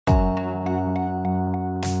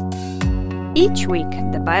Each week,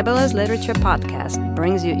 the Bible as Literature podcast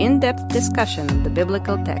brings you in-depth discussion of the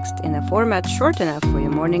biblical text in a format short enough for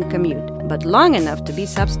your morning commute, but long enough to be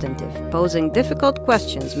substantive, posing difficult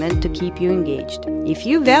questions meant to keep you engaged. If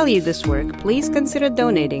you value this work, please consider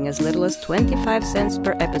donating as little as 25 cents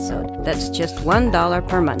per episode. That's just $1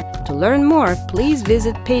 per month. To learn more, please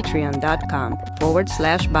visit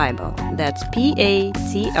patreon.com/Bible. That's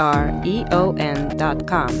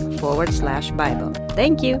patreon.com/Bible.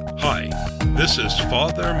 Thank you. Hi, this is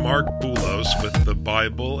Father Mark Boulos with the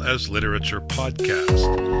Bible as Literature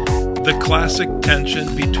podcast. The classic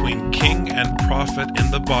tension between king and prophet in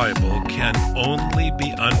the Bible can only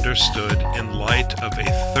be understood in light of a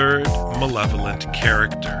third malevolent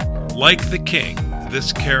character. Like the king,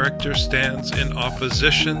 this character stands in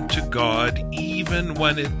opposition to God even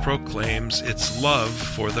when it proclaims its love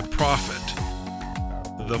for the prophet.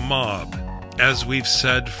 The mob, as we've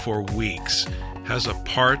said for weeks, has a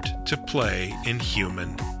part to play in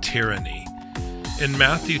human tyranny. In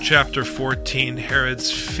Matthew chapter 14,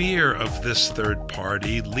 Herod's fear of this third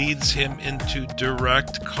party leads him into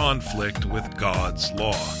direct conflict with God's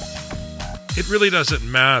law. It really doesn't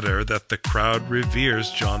matter that the crowd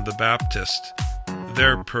reveres John the Baptist.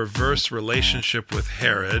 Their perverse relationship with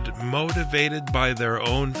Herod, motivated by their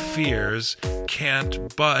own fears,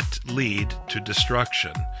 can't but lead to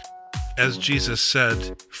destruction. As Jesus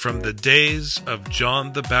said, "From the days of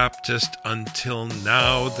John the Baptist until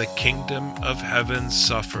now, the kingdom of heaven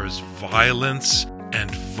suffers violence,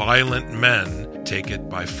 and violent men take it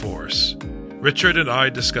by force." Richard and I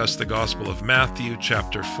discuss the Gospel of Matthew,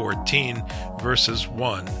 chapter 14, verses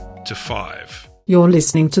 1 to 5. You're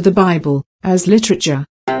listening to the Bible as Literature.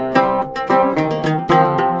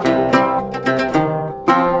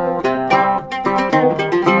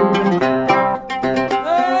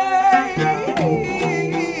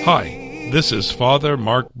 Hi, this is Father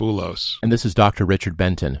Mark Boulos. And this is Dr. Richard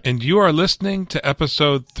Benton. And you are listening to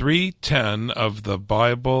episode 310 of the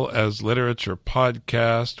Bible as Literature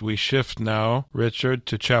podcast. We shift now, Richard,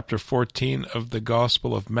 to chapter 14 of the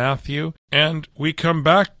Gospel of Matthew, and we come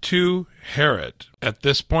back to Herod. At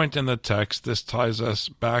this point in the text, this ties us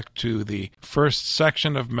back to the first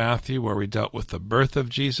section of Matthew where we dealt with the birth of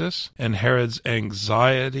Jesus and Herod's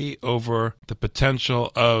anxiety over the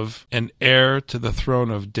potential of an heir to the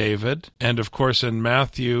throne of David. And of course, in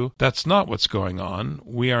Matthew, that's not what's going on.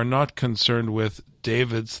 We are not concerned with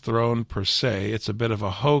David's throne per se. It's a bit of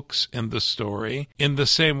a hoax in the story, in the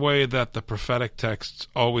same way that the prophetic texts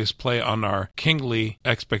always play on our kingly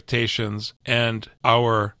expectations and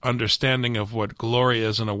our understanding of what glory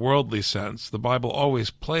is in a worldly sense. The Bible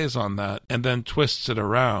always plays on that and then twists it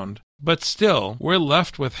around. But still, we're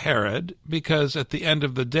left with Herod because at the end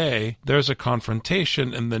of the day, there's a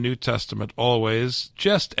confrontation in the New Testament always,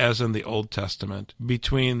 just as in the Old Testament,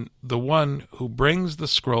 between the one who brings the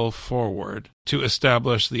scroll forward to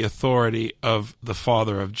establish the authority of the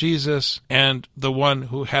Father of Jesus and the one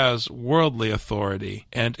who has worldly authority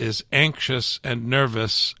and is anxious and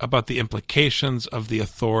nervous about the implications of the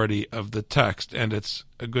authority of the text. And it's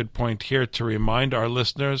a good point here to remind our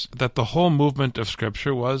listeners that the whole movement of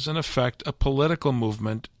Scripture was, in effect, a political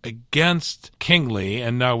movement against kingly,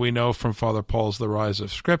 and now we know from Father Paul's The Rise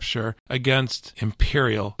of Scripture, against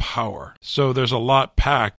imperial power. So there's a lot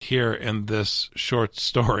packed here in this short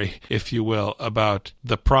story, if you will, about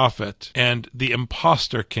the prophet and the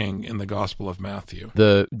imposter king in the Gospel of Matthew.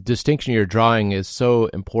 The distinction you're drawing is so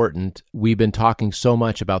important. We've been talking so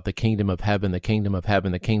much about the kingdom of heaven, the kingdom of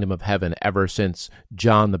heaven, the kingdom of heaven ever since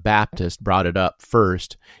John the Baptist brought it up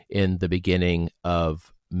first in the beginning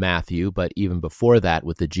of Matthew, but even before that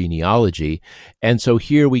with the genealogy. And so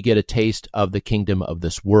here we get a taste of the kingdom of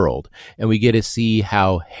this world, and we get to see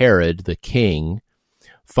how Herod, the king,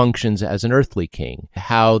 functions as an earthly king,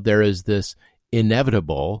 how there is this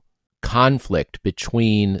inevitable conflict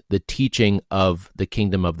between the teaching of the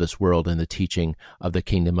kingdom of this world and the teaching of the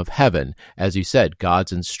kingdom of heaven. As you said,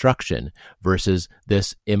 God's instruction versus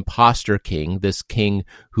this imposter king, this king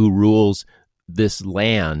who rules this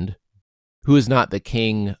land, who is not the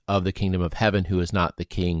king of the kingdom of heaven, who is not the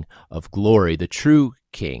king of glory, the true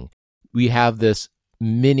king. We have this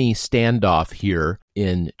mini standoff here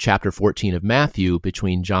in chapter 14 of Matthew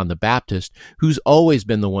between John the Baptist, who's always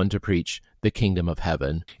been the one to preach the kingdom of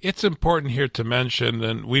heaven. It's important here to mention,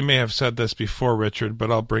 and we may have said this before, Richard, but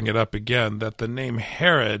I'll bring it up again, that the name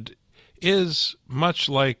Herod is much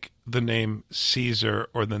like the name Caesar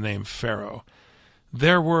or the name Pharaoh.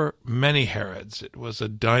 there were many Herods. It was a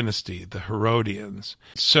dynasty, the Herodians.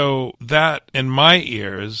 So that, in my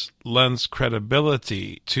ears, lends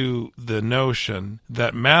credibility to the notion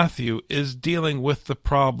that Matthew is dealing with the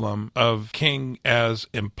problem of king as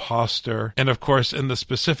impostor, and of course, in the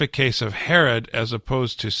specific case of Herod, as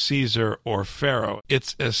opposed to Caesar or Pharaoh.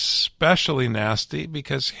 It's especially nasty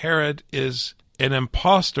because Herod is an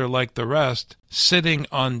impostor like the rest, sitting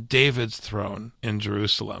on David's throne in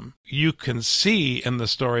Jerusalem. You can see in the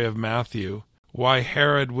story of Matthew why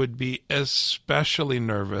Herod would be especially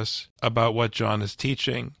nervous about what John is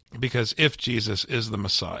teaching, because if Jesus is the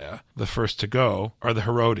Messiah, the first to go are the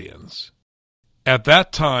Herodians. At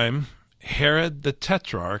that time, Herod the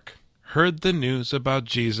Tetrarch heard the news about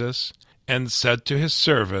Jesus and said to his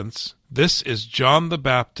servants, "This is John the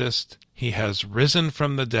Baptist. He has risen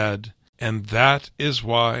from the dead, and that is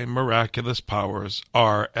why miraculous powers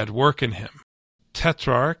are at work in him."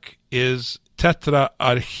 Tetrarch is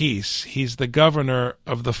tetrarchis. He's the governor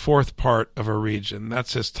of the fourth part of a region.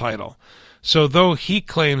 That's his title. So though he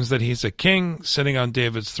claims that he's a king sitting on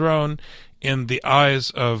David's throne, in the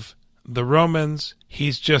eyes of the Romans,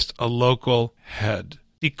 he's just a local head.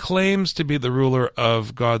 He claims to be the ruler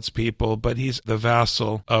of God's people, but he's the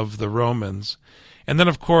vassal of the Romans. And then,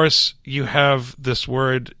 of course, you have this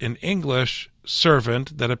word in English,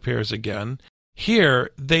 servant, that appears again.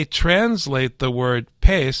 Here, they translate the word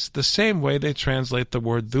pes the same way they translate the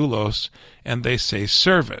word doulos, and they say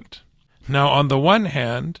servant. Now, on the one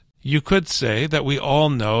hand, you could say that we all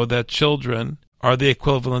know that children are the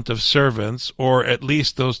equivalent of servants, or at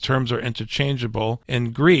least those terms are interchangeable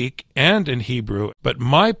in Greek and in Hebrew. But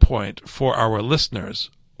my point for our listeners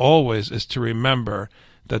always is to remember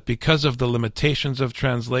that because of the limitations of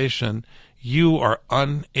translation, you are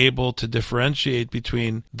unable to differentiate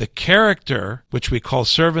between the character, which we call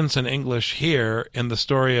servants in English here in the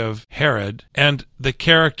story of Herod, and the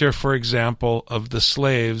character, for example, of the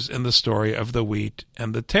slaves in the story of the wheat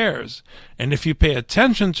and the tares. And if you pay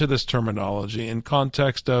attention to this terminology in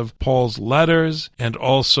context of Paul's letters and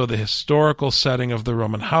also the historical setting of the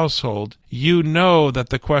Roman household, you know that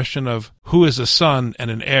the question of who is a son and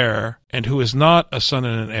an heir and who is not a son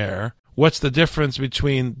and an heir, what's the difference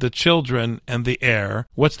between the children and the heir?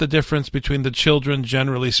 What's the difference between the children,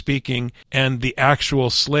 generally speaking, and the actual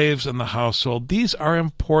slaves in the household? These are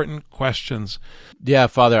important questions. Yeah,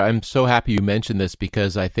 Father, I'm so happy you mentioned this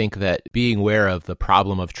because I think that being aware of the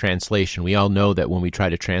problem of translation, we all know that when we try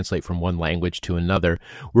to translate from one language to another,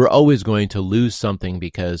 we're always going to lose something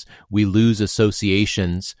because we lose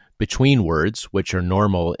associations between words, which are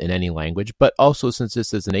normal in any language, but also since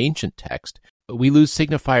this is an ancient text, we lose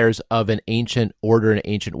signifiers of an ancient order, an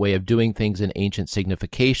ancient way of doing things, and ancient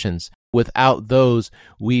significations. Without those,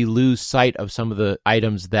 we lose sight of some of the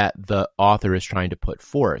items that the author is trying to put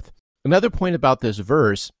forth. Another point about this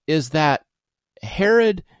verse is that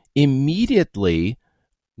Herod immediately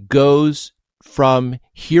goes from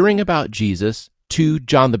hearing about Jesus to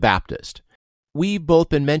John the Baptist. We've both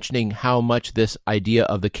been mentioning how much this idea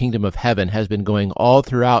of the kingdom of heaven has been going all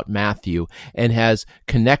throughout Matthew and has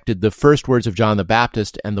connected the first words of John the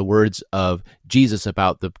Baptist and the words of Jesus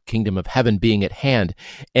about the kingdom of heaven being at hand.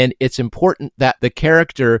 And it's important that the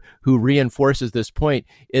character who reinforces this point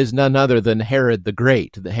is none other than Herod the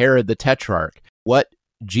Great, the Herod the Tetrarch. What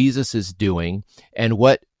Jesus is doing and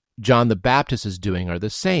what John the Baptist is doing are the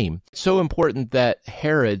same. It's so important that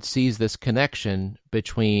Herod sees this connection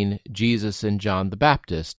between Jesus and John the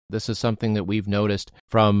Baptist. This is something that we've noticed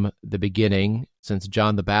from the beginning, since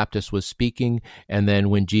John the Baptist was speaking, and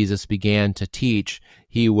then when Jesus began to teach,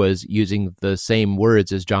 he was using the same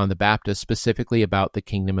words as John the Baptist, specifically about the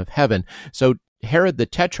kingdom of heaven. So Herod the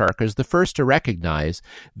Tetrarch is the first to recognize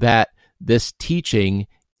that this teaching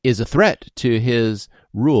is a threat to his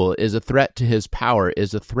rule, is a threat to his power,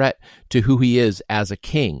 is a threat to who he is as a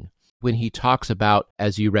king. When he talks about,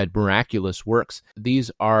 as you read, miraculous works, these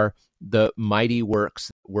are the mighty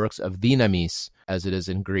works of dynamis, as it is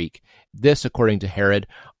in Greek. This, according to Herod,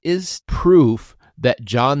 is proof that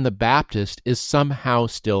John the Baptist is somehow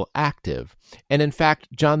still active. And in fact,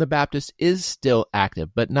 John the Baptist is still active,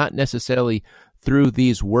 but not necessarily through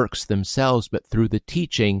these works themselves, but through the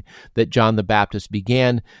teaching that John the Baptist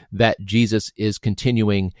began, that Jesus is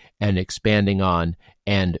continuing and expanding on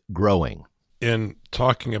and growing. In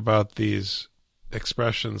talking about these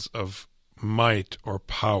expressions of might or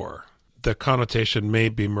power, the connotation may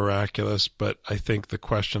be miraculous, but I think the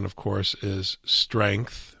question, of course, is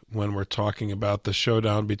strength when we're talking about the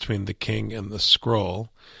showdown between the king and the scroll.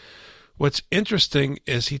 What's interesting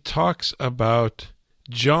is he talks about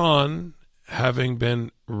John having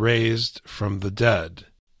been raised from the dead.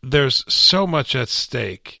 there's so much at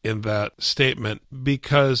stake in that statement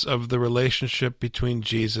because of the relationship between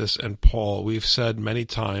Jesus and Paul. We've said many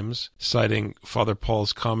times, citing Father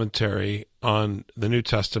Paul's commentary on the New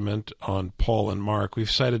Testament on Paul and Mark, we've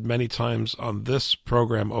cited many times on this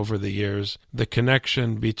program over the years the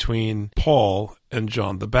connection between Paul and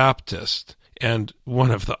John the Baptist. And one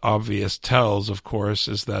of the obvious tells, of course,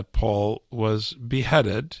 is that Paul was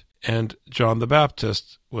beheaded and John the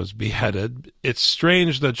Baptist was beheaded. It's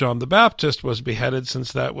strange that John the Baptist was beheaded,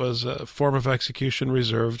 since that was a form of execution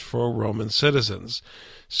reserved for Roman citizens.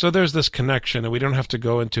 So there's this connection, and we don't have to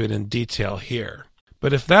go into it in detail here.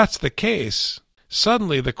 But if that's the case,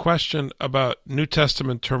 suddenly the question about New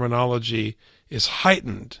Testament terminology is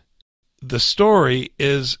heightened. The story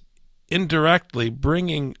is indirectly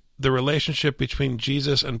bringing the relationship between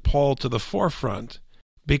Jesus and Paul to the forefront,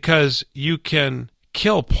 because you can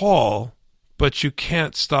kill Paul, but you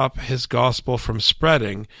can't stop his gospel from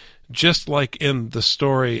spreading. Just like in the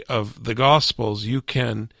story of the Gospels, you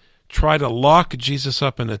can try to lock Jesus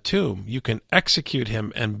up in a tomb. You can execute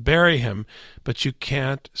him and bury him, but you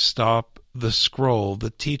can't stop the scroll,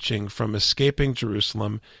 the teaching, from escaping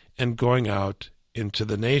Jerusalem and going out into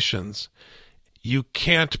the nations. You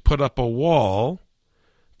can't put up a wall.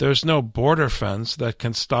 There's no border fence that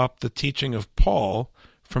can stop the teaching of Paul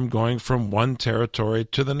from going from one territory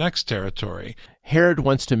to the next territory. Herod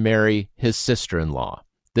wants to marry his sister-in-law.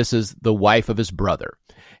 This is the wife of his brother.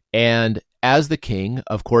 And as the king,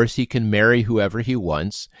 of course, he can marry whoever he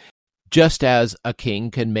wants, just as a king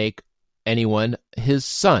can make anyone his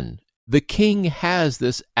son. The king has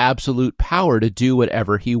this absolute power to do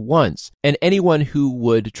whatever he wants. And anyone who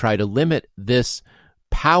would try to limit this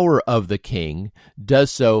power of the king does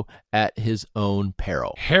so at his own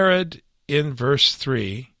peril. Herod, in verse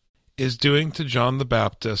 3, is doing to John the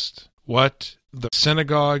Baptist what the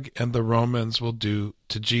synagogue and the Romans will do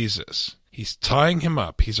to Jesus. He's tying him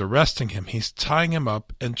up, he's arresting him, he's tying him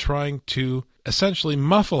up and trying to essentially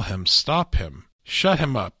muffle him, stop him, shut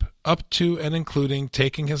him up to and including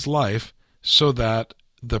taking his life, so that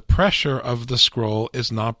the pressure of the scroll is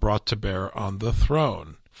not brought to bear on the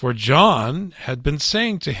throne. For John had been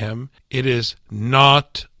saying to him, "It is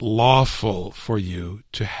not lawful for you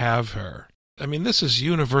to have her." I mean, this is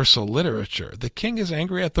universal literature. The king is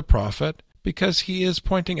angry at the prophet because he is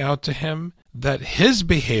pointing out to him that his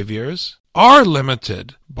behaviors are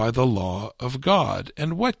limited by the law of God.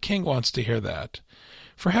 And what king wants to hear that?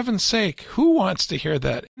 For heaven's sake, who wants to hear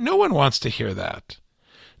that? No one wants to hear that.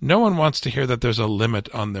 No one wants to hear that there's a limit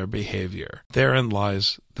on their behavior. Therein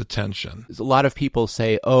lies the tension. A lot of people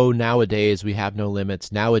say, oh, nowadays we have no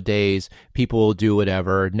limits. Nowadays people will do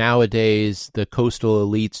whatever. Nowadays the coastal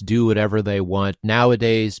elites do whatever they want.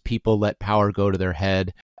 Nowadays people let power go to their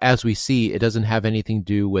head. As we see, it doesn't have anything to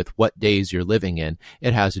do with what days you're living in.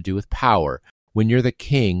 It has to do with power. When you're the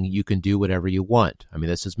king, you can do whatever you want. I mean,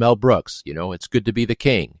 this is Mel Brooks. You know, it's good to be the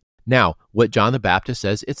king. Now, what John the Baptist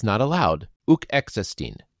says, it's not allowed. Uk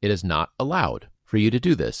existin. It is not allowed for you to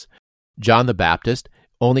do this. John the Baptist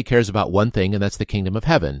only cares about one thing, and that's the kingdom of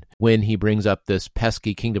heaven. When he brings up this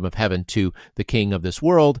pesky kingdom of heaven to the king of this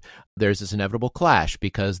world, there's this inevitable clash,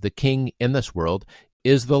 because the king in this world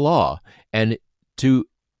is the law. And to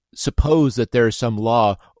suppose that there is some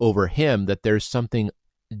law over him, that there's something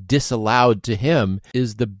disallowed to him,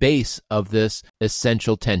 is the base of this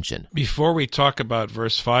essential tension. Before we talk about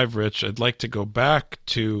verse 5, Rich, I'd like to go back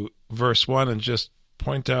to verse 1 and just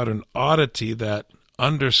point out an oddity that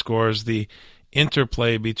underscores the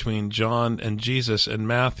interplay between John and Jesus in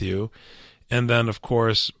Matthew, and then, of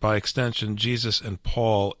course, by extension, Jesus and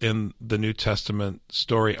Paul in the New Testament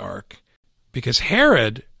story arc. Because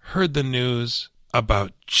Herod heard the news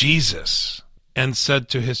about Jesus and said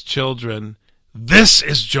to his children, "This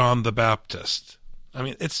is John the Baptist." I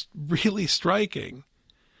mean, it's really striking.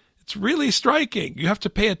 It's really striking. You have to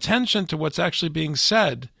pay attention to what's actually being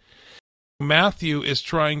said. Matthew is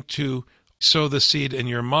trying to sow the seed in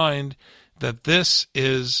your mind that this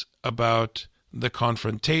is about the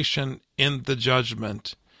confrontation in the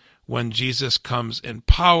judgment when Jesus comes in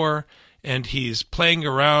power, and he's playing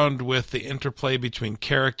around with the interplay between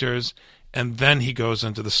characters, and then he goes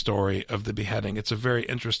into the story of the beheading. It's a very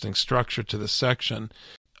interesting structure to this section.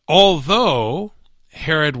 Although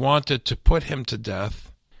Herod wanted to put him to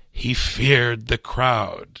death, he feared the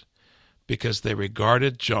crowd, because they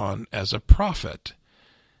regarded John as a prophet.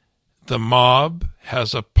 The mob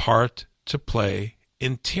has a part to play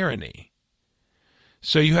in tyranny.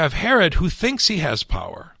 So you have Herod, who thinks he has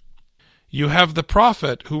power. You have the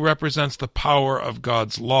prophet, who represents the power of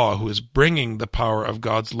God's law, who is bringing the power of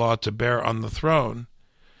God's law to bear on the throne.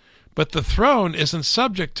 But the throne isn't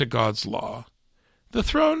subject to God's law. The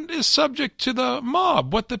throne is subject to the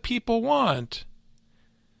mob, what the people want.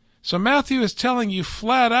 So Matthew is telling you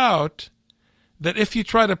flat out that if you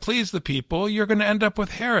try to please the people, you're going to end up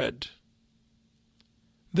with Herod.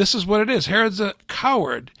 This is what it is. Herod's a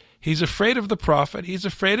coward. He's afraid of the prophet. He's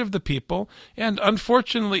afraid of the people. And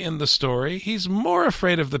unfortunately in the story, he's more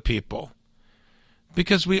afraid of the people.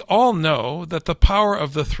 Because we all know that the power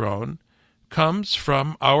of the throne comes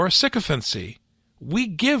from our sycophancy. We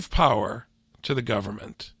give power to the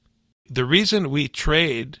government. The reason we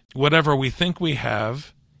trade whatever we think we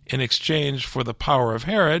have in exchange for the power of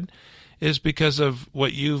Herod is because of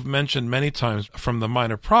what you've mentioned many times from the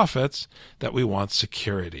minor prophets, that we want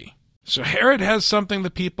security. So Herod has something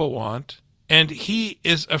the people want, and he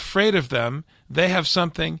is afraid of them. They have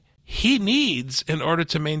something he needs in order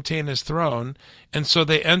to maintain his throne, and so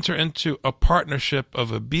they enter into a partnership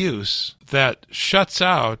of abuse that shuts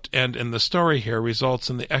out, and in the story here results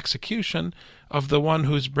in the execution of the one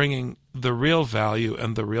who's bringing the real value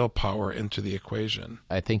and the real power into the equation.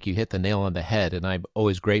 I think you hit the nail on the head, and I'm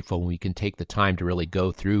always grateful when we can take the time to really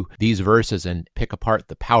go through these verses and pick apart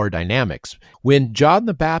the power dynamics. When John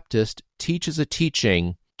the Baptist teaches a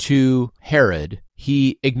teaching to Herod,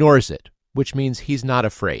 he ignores it, which means he's not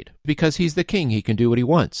afraid. Because he's the king, he can do what he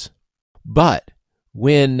wants. But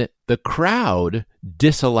when the crowd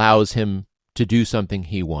disallows him to do something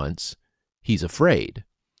he wants, he's afraid.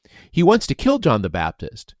 He wants to kill John the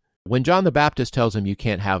Baptist. When John the Baptist tells him you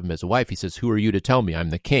can't have him as a wife, he says, "Who are you to tell me?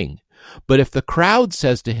 I'm the king." But if the crowd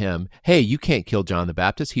says to him, "Hey, you can't kill John the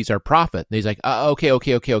Baptist, he's our prophet," and he's like,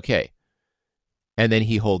 okay. And then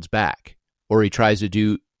he holds back, or he tries to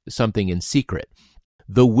do something in secret.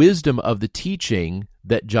 The wisdom of the teaching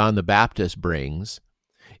that John the Baptist brings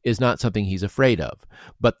is not something he's afraid of,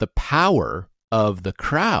 but the power of the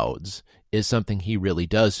crowds is something he really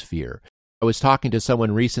does fear. I was talking to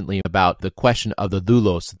someone recently about the question of the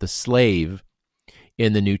doulos, the slave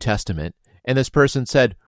in the New Testament, and this person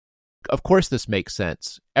said, of course this makes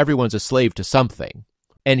sense. Everyone's a slave to something.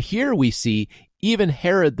 And here we see even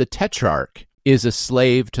Herod the Tetrarch is a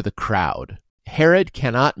slave to the crowd. Herod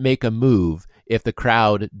cannot make a move if the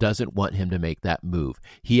crowd doesn't want him to make that move.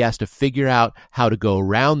 He has to figure out how to go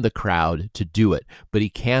around the crowd to do it, but he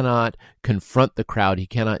cannot confront the crowd. He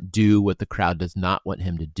cannot do what the crowd does not want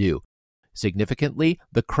him to do. Significantly,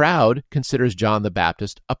 the crowd considers John the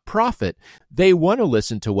Baptist a prophet. They want to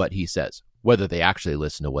listen to what he says. Whether they actually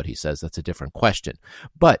listen to what he says, that's a different question.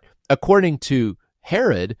 But according to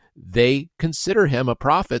Herod, they consider him a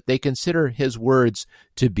prophet. They consider his words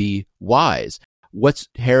to be wise. What's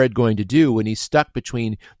Herod going to do when he's stuck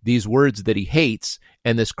between these words that he hates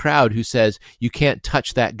and this crowd who says, you can't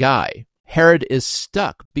touch that guy? Herod is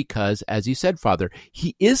stuck because, as you said, Father,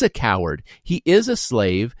 he is a coward. He is a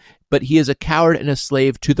slave, but he is a coward and a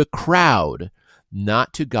slave to the crowd,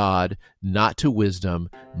 not to God, not to wisdom,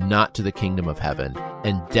 not to the kingdom of heaven,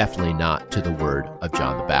 and definitely not to the word of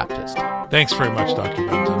John the Baptist. Thanks very much, Dr.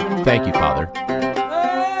 Benton. Thank you, Father.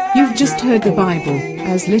 You've just heard the Bible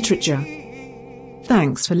as literature.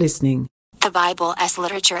 Thanks for listening. The Bible as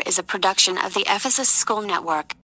Literature is a production of the Ephesus School Network.